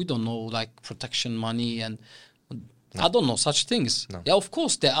Idlib. We don't know like protection money, and I don't know such things. Yeah, of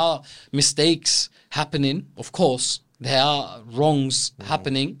course there are mistakes happening, of course there are wrongs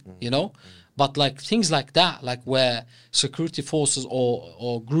happening, But like things like that, like where security forces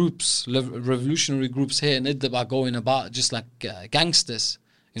or groups, revolutionary groups here in Idlib are going about just like gangsters,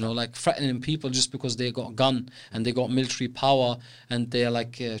 you know, like threatening people just because they got a gun and they got military power and they're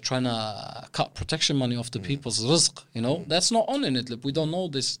like trying to cut protection money off the people's rizq, you know. That's not on in Idlib. We don't know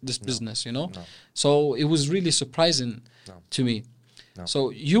this business, you know. No. So it was really surprising to me. No.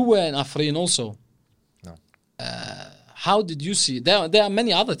 So you were in Afrin also. No. How did you see? There are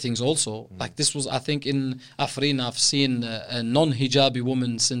many other things also. Like this was, I think, in Afrin, I've seen a non-hijabi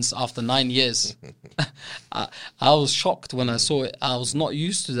woman since after 9 years. I was shocked when I saw it. I was not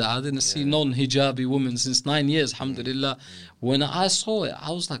used to that. I didn't see non-hijabi woman since 9 years, alhamdulillah. When I saw it, I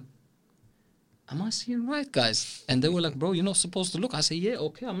was like, am I seeing right, guys? And they were like, bro, you're not supposed to look. I said, yeah,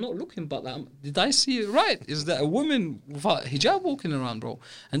 okay, I'm not looking, but did I see it right? Is that a woman without hijab walking around, bro?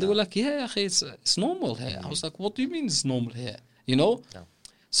 And they were like, yeah, it's normal here. I was like, what do you mean it's normal here? You know? No.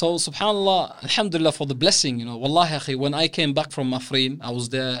 So, subhanAllah, alhamdulillah for the blessing, you know. Wallahi, akhi, when I came back from Afrin, I was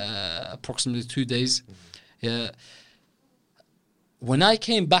there approximately 2 days. Yeah. When I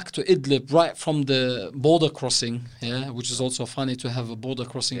came back to Idlib right from the border crossing, which is also funny to have a border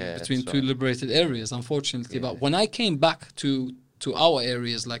crossing between two liberated areas, unfortunately. But when I came back to our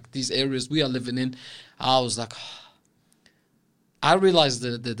areas, like these areas we are living in, I was like, I realized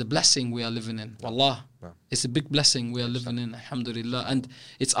the blessing we are living in. Wallah, it's a big blessing we are living in, alhamdulillah. And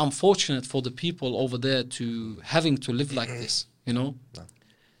it's unfortunate for the people over there to having to live like this, you know?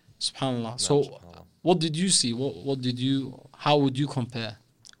 Subhanallah. So, what did you see? How would you compare?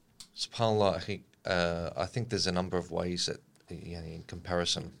 SubhanAllah, I think there's a number of ways that, in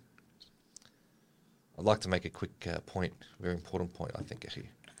comparison. I'd like to make a quick point, very important point, I think, akhi.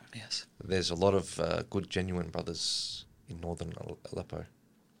 Yes. There's a lot of good, genuine brothers in northern Aleppo,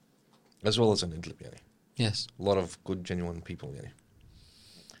 as well as in Idlib, Yes. A lot of good, genuine people,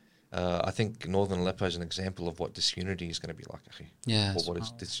 I think northern Aleppo is an example of what disunity is going to be like, akhi. Yes. What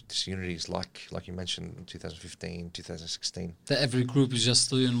disunity is like you mentioned in 2015, 2016. That every group is just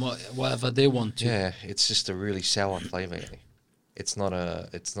doing whatever they want to. Yeah, it's just a really sour flavour. It's not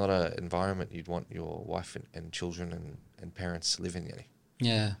a environment you'd want your wife and children and parents to live in.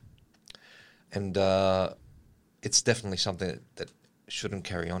 Yeah. And it's definitely something that shouldn't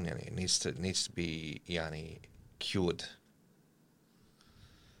carry on. It needs to be cured.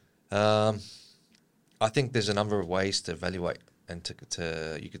 I think there's a number of ways to evaluate and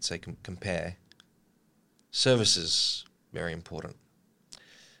to you could say compare. Services, very important.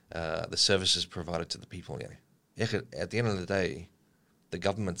 The services provided to the people. At the end of the day, the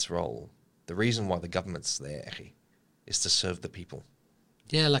government's role, the reason why the government's there, is to serve the people.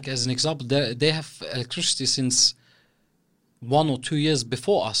 Yeah, like as an example, they have electricity since 1 or 2 years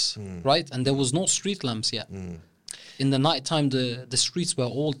before us, right? And there was no street lamps yet. In the night time, the streets were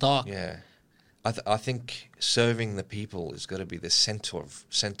all dark. Yeah, I think serving the people is got to be the center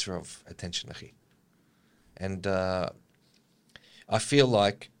of attention, akhi. And I feel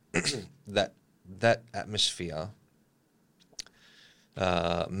like that atmosphere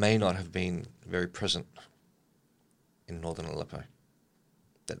may not have been very present in northern Aleppo.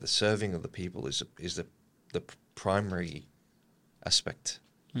 That the serving of the people is the primary aspect.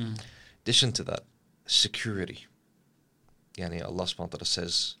 In addition to that, security. Allah subhanahu wa ta'ala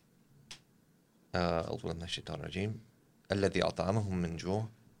says, أعوذ بالله من الشيطان الرجيم الذي أطعمهم من جوع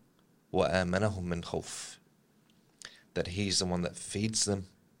وآمنهم من خوف. That He's the one that feeds them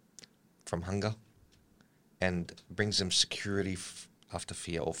from hunger and brings them security after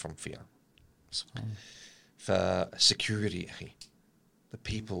fear or from fear. For security, akhi, the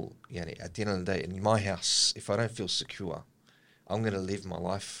people, at the end of the day, in my house, if I don't feel secure, I'm going to live my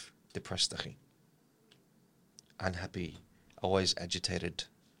life depressed, akhi, unhappy, always agitated,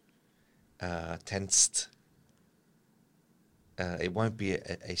 tensed. It won't be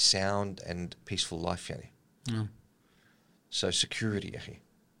a sound and peaceful life, No. So security, akhi,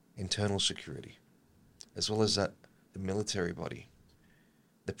 internal security, as well as that, the military body.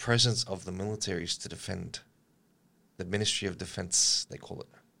 The presence of the military is to defend. The Ministry of Defense, they call it.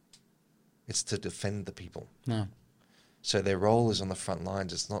 It's to defend the people. No. So their role is on the front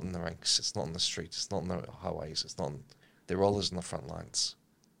lines. It's not in the ranks. It's not in the streets. It's not in the highways. Their role is in the front lines.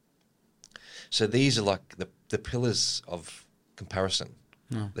 So these are like the pillars of comparison.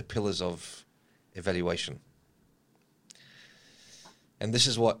 No. The pillars of evaluation. And this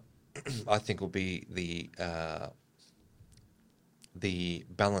is what I think will be the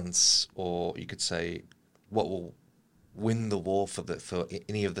balance, or you could say, what will win the war for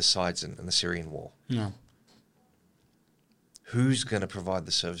any of the sides in the Syrian war. No. Who's going to provide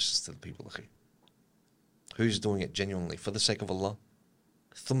the services to the people, akhi? Who's doing it genuinely for the sake of Allah?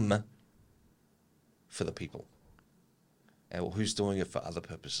 ثم for the people? And who's doing it for other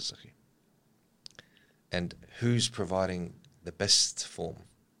purposes? And who's providing the best form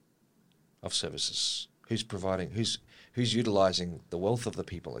of services? Who's utilizing the wealth of the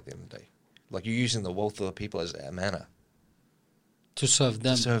people at the end of the day? Like, you're using the wealth of the people as a manner. To serve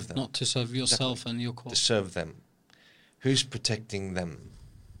them. To serve them. Not to serve yourself Exactly. and your cause. To serve them. Who's protecting them?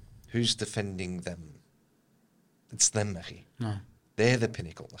 Who's defending them? It's them, akhi. No. They're the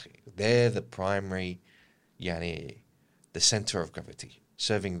pinnacle, akhi. They're the primary, the center of gravity.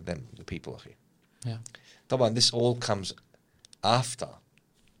 Serving them, the people, akhi. Yeah. Taban, this all comes after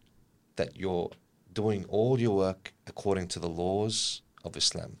that you're doing all your work according to the laws of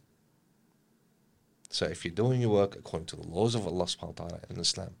Islam. So if you're doing your work according to the laws of Allah subhanahu wa ta'ala in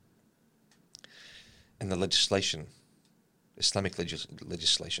Islam, and the legislation, Islamic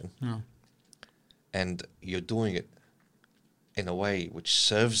legislation, and you're doing it in a way which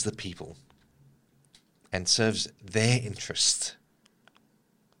serves the people and serves their interest,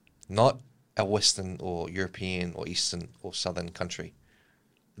 not a Western or European or Eastern or Southern country,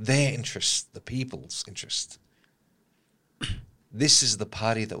 their interest, the people's interest. This is the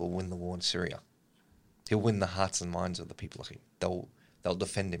party that will win the war in Syria. He'll win the hearts and minds of the people. They'll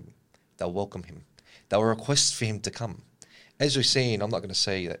defend him. They'll welcome him. They'll request for him to come. As we're seeing, I'm not going to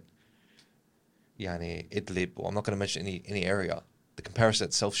say that Idlib, or I'm not going to mention any area. The comparison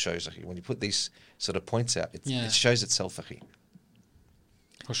itself shows, when you put these sort of points out, it shows itself.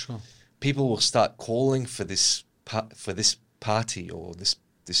 For sure. People will start calling for this party or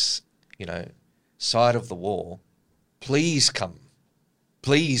this side of the war. Please come.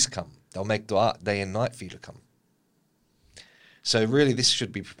 Please come. They'll make dua day and night for you to come. So really, this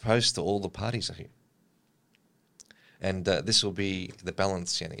should be proposed to all the parties. And this will be the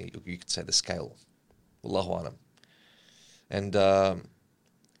balance, you could say the scale. Wallahu alam. And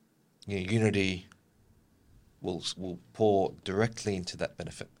unity will pour directly into that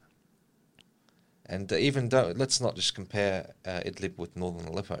benefit. And even though, let's not just compare Idlib with northern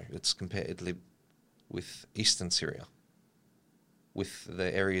Aleppo. Let's compare Idlib with eastern Syria, with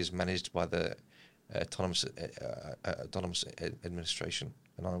the areas managed by the anonymous administration,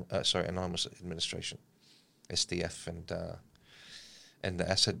 SDF, and the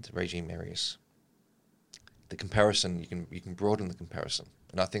Assad regime areas. The comparison, you can broaden the comparison,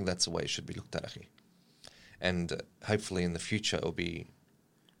 and I think that's the way it should be looked at, akhi. And hopefully in the future it will be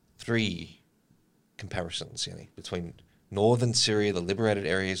 3 comparisons, between northern Syria, the liberated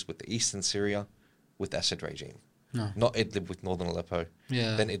areas, with the eastern Syria, with the Assad regime. No. Not Idlib with northern Aleppo.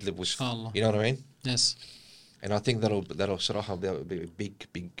 Yeah. Then Idlib was, Inshallah. you know what I mean? Yes. And I think that'll be a big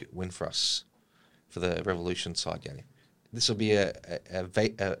win for us, for the revolution side, This will be a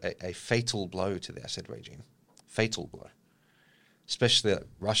fatal blow to the Assad regime. Fatal blow. Especially that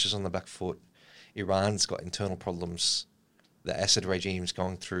Russia's on the back foot, Iran's got internal problems, the Assad regime's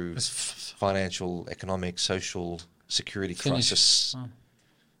going through financial, economic, social, security crisis. Oh.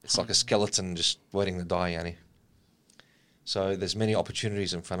 It's like a skeleton just waiting to die, So there's many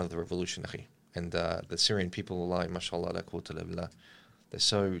opportunities in front of the revolution, akhi. And the Syrian people, mashallah, they're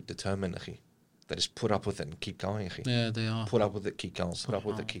so determined, akhi. They just put up with it and keep going, akhi. Yeah, they are. Put up with it, keep going. Put up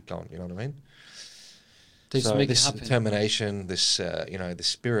with it, keep going. You know what I mean? So this determination, this this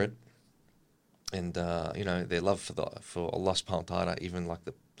spirit, and their love for Allah subhanahu wa ta'ala, even like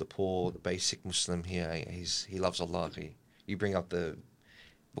the poor, the basic Muslim here, he loves Allah. You bring up the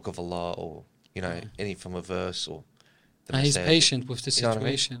Book of Allah, or any from a verse, or and he's patient with the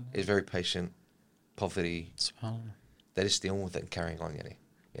situation. I mean? He's very patient. Poverty. SubhanAllah. They're just dealing with it and carrying on.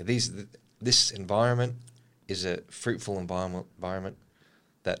 This environment is a fruitful environment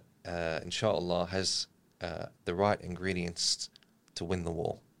that, inshallah, has the right ingredients to win the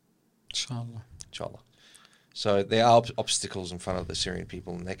war. Inshallah. So there are obstacles in front of the Syrian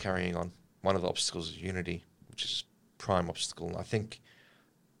people, and they're carrying on. One of the obstacles is unity, which is prime obstacle. And I think,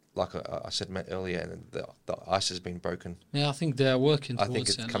 like I said earlier, the ice has been broken. Yeah, I think they're working towards it. I think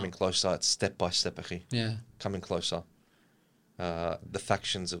it's coming closer. It's step by step, akhi. Yeah. Coming closer. The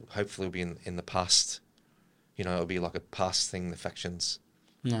factions hopefully will be in the past. It'll be like a past thing, the factions.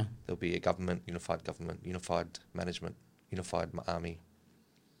 No. There'll be a unified management, unified army.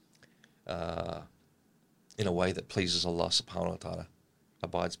 In a way that pleases Allah subhanahu wa ta'ala,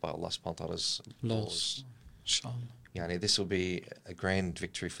 abides by Allah subhanahu wa ta'ala's laws. Inshallah. This will be a grand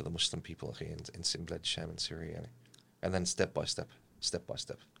victory for the Muslim people in Simbled, Sham and Syria. And then step by step.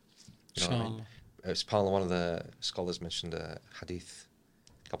 You know what I mean? It's part of one of the scholars mentioned a hadith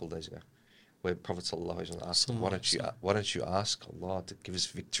a couple of days ago, where Prophet sallallahu alaihi wasallam asked, why don't you ask Allah to give us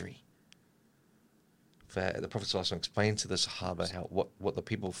victory? The Prophet sallallahu alaihi wasallam explained to the Sahaba what the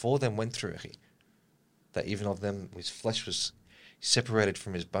people before them went through. that even of them, his flesh was separated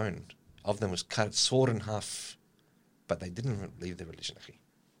from his bone. Of them was cut, sawed in half, but they didn't leave their religion.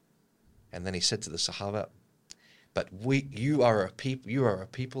 And then he said to the Sahaba, but you are a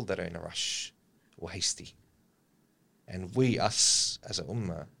people that are in a rush or hasty. And us as a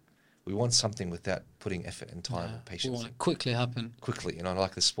ummah, we want something without putting effort and time and patience. We want it quickly happen. Quickly,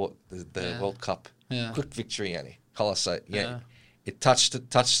 like the sport, the World Cup. Yeah. Quick victory, yani. Khalas, it touched the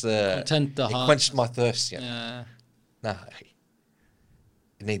Content the it heart. quenched my thirst, yani. Yeah. Nah,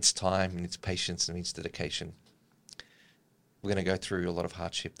 it needs time, it needs patience, it needs dedication. We're going to go through a lot of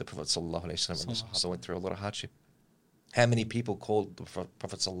hardship. The Prophet sallallahu alaihi wasallam and the Sahaba went through a lot of hardship. How many people called the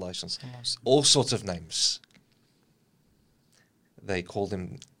Prophet sallallahu alaihi wasallam all sorts of names? They called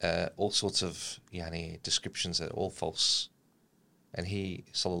him all sorts of descriptions that are all false. And he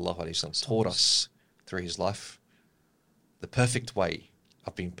sallallahu alaihi wasallam taught us through his life the perfect way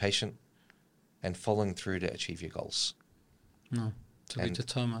of being patient and following through to achieve your goals. No, to be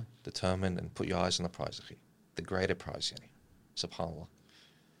determined. Determined and put your eyes on the prize, the greater prize, subhanAllah.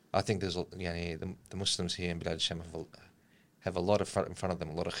 I think there's the Muslims here in Bilad al-Sham have a lot in front of them,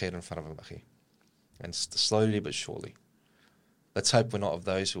 a lot of khair in front of them, and slowly but surely. Let's hope we're not of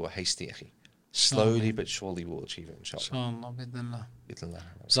those who are hasty, slowly but surely we'll achieve it, inshallah. Inshallah, bidnillah.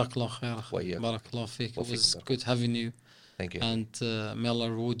 Jazakallah khair. Barakallah feek. It was good having you. Thank you. And may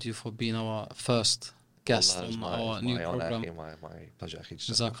Allah reward you for being our first guest on our new program. My pleasure.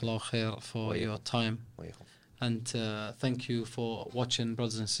 Jazakallah khair for your time. And thank you for watching,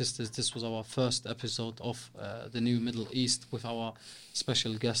 brothers and sisters. This was our first episode of the new Middle East with our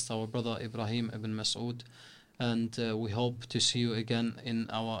special guest, our brother Ibrahim Bin Mas'ud. And we hope to see you again in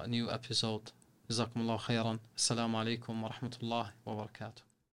our new episode. Jazakumullah khairan. Assalamu alaikum wa rahmatullahi wa barakatuh.